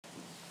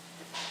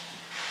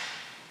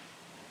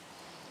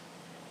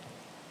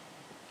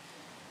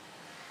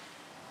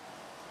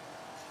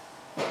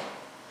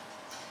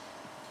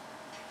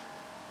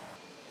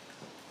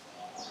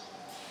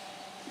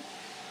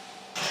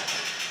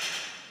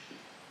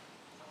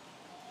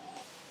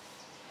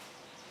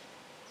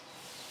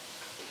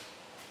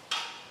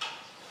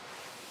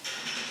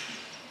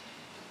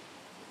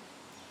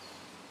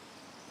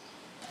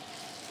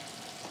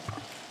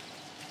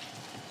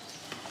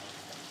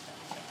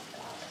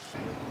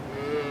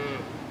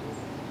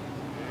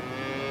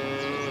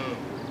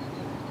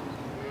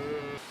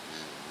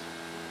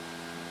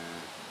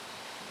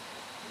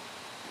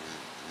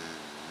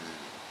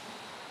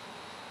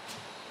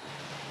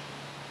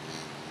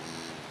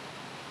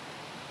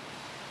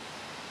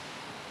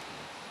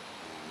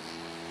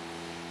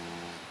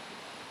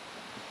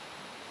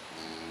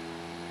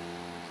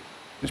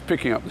It's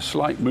picking up the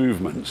slight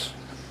movements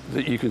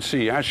that you can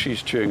see as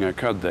she's chewing her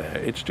cud there.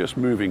 It's just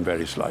moving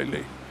very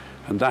slightly.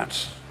 And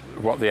that's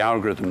what the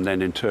algorithm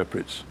then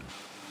interprets.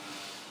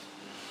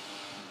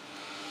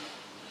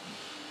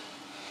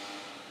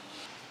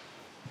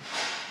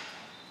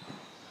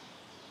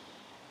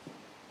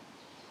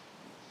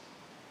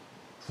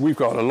 We've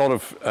got a lot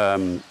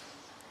of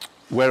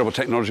wearable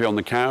technology on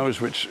the cows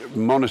which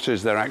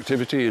monitors their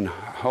activity in a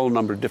whole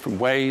number of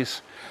different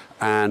ways,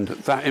 and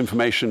that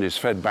information is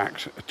fed back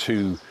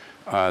to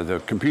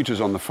the computers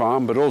on the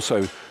farm, but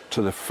also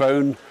to the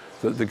phone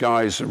that the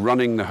guys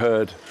running the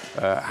herd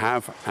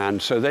have,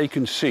 and so they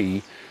can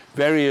see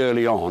very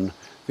early on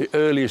the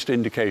earliest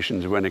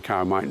indications when a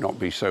cow might not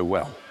be so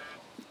well.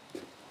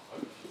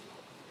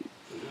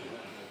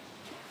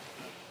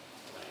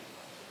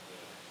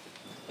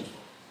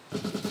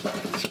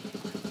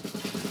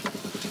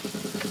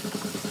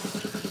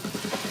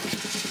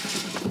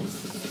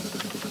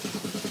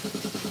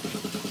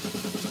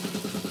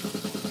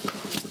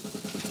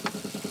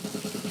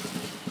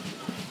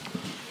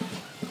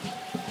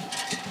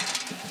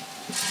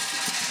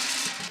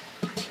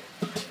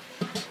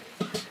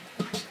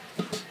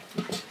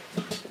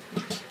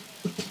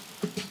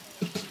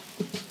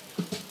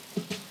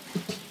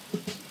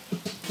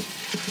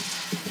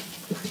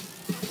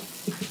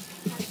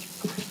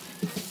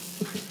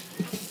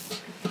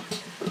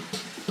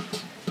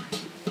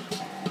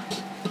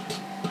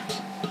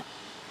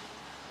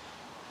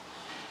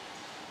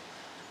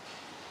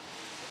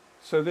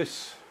 So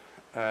this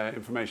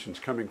information is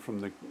coming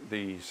from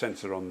the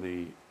sensor on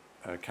the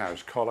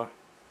cow's collar,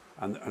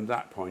 and at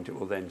that point it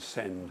will then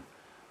send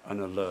an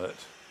alert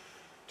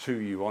to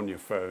you on your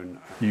phone.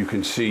 You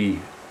can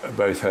see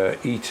both her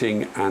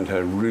eating and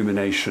her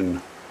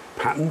rumination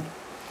pattern.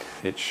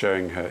 It's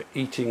showing her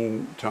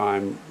eating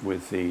time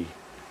with the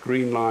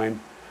green line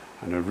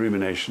and her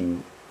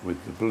rumination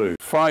with the blue.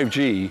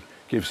 5G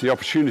gives the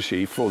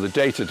opportunity for the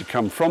data to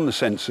come from the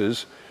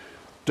sensors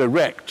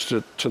direct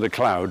to the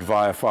cloud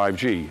via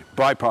 5G,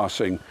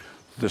 bypassing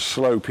the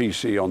slow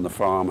PC on the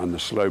farm and the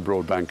slow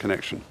broadband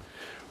connection.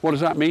 What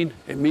does that mean?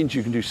 It means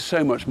you can do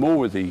so much more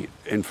with the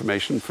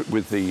information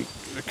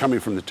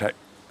coming from the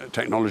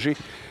technology,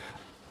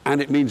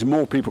 and it means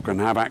more people can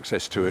have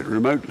access to it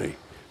remotely.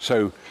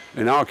 So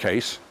in our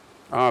case,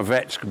 our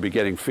vets could be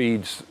getting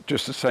feeds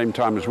just the same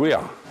time as we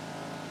are.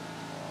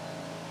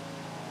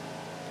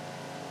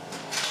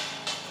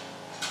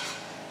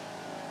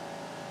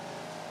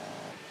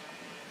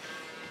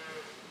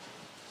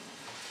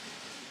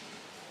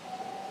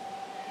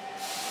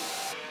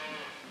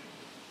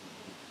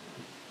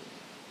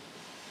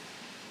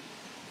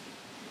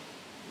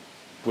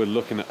 We're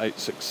looking at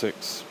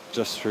 866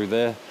 just through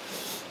there.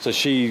 So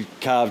she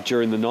calved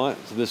during the night.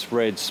 So this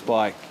red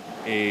spike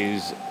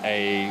is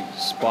a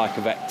spike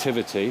of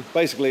activity.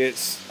 Basically,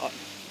 it's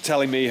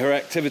telling me her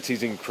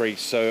activity's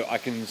increased, so I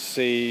can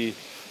see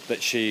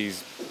that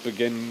she's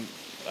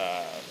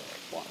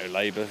her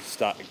labour,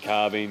 started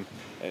calving,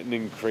 an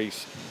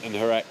increase in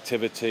her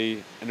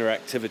activity, and her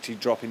activity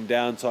dropping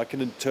down. So I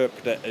can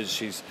interpret it as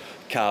she's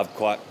calved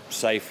quite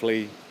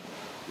safely.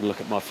 You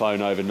look at my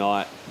phone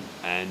overnight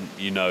and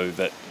you know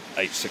that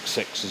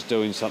 866 is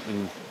doing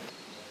something.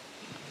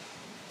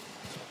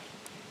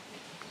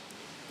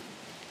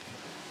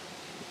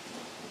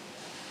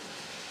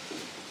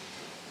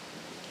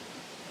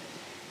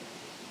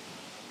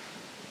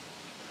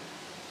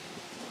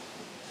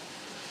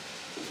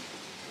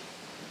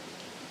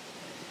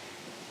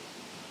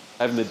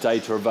 Having the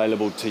data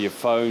available to your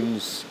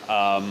phones,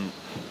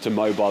 to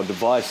mobile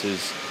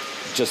devices,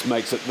 just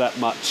makes it that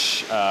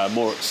much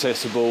more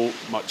accessible,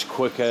 much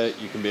quicker.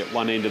 You can be at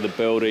one end of the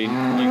building,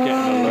 you get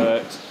an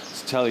alert,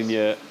 it's telling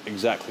you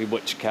exactly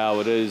which cow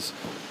it is,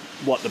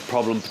 what the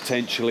problem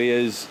potentially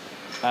is,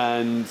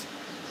 and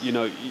you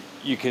know,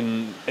 you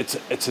can,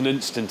 it's an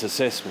instant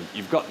assessment.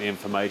 You've got the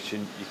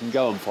information, you can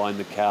go and find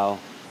the cow.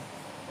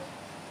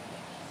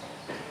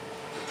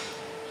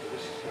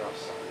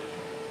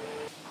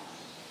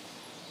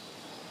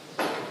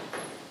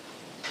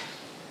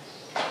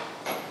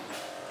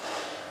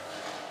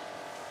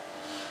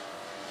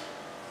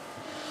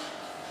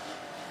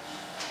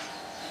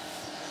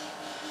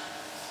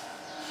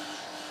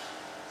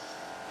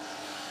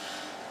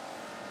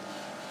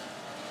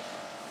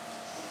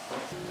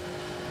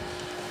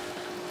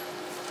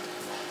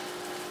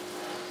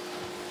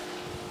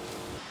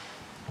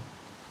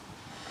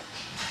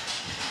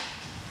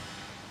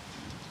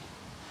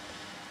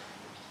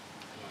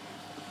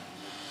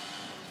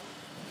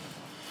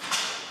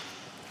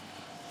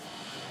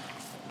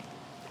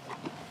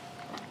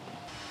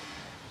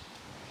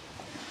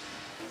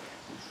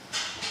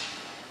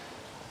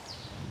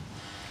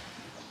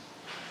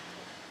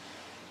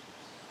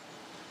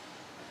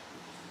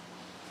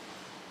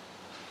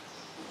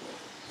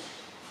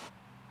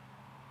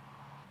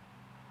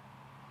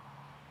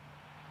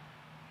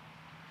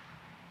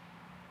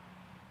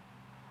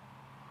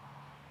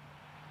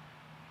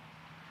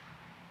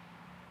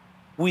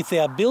 With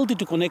the ability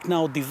to connect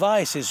now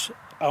devices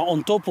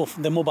on top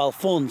of the mobile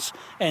phones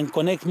and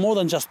connect more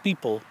than just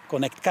people,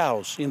 connect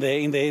cows in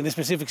the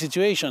specific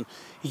situation,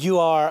 you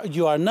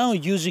are now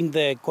using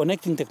the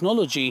connecting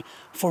technology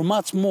for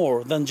much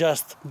more than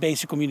just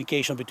basic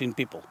communication between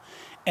people.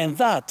 And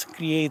that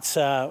creates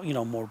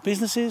more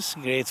businesses,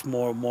 creates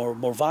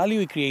more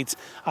value, it creates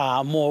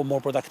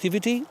more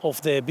productivity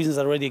of the business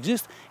that already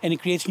exists, and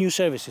it creates new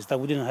services that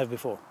we didn't have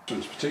before.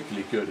 It's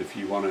particularly good if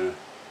you want to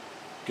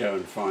go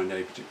and find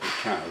a particular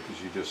cow,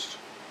 because you just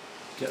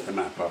get the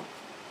map up.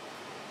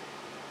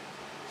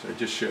 So it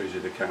just shows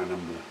you the cow number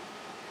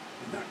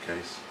in that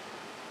case.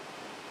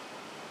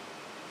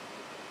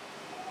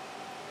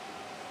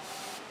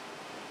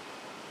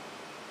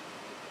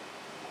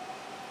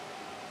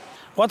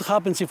 What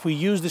happens if we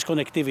use this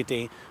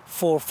connectivity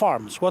for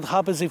farms? What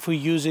happens if we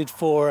use it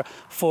for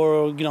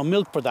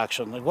milk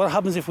production? What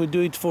happens if we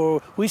do it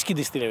for whiskey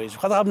distilleries?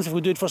 What happens if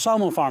we do it for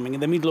salmon farming in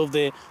the middle of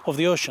the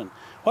ocean?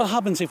 What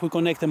happens if we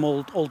connect them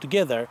all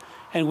together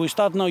and we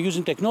start now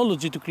using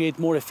technology to create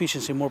more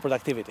efficiency, more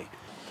productivity?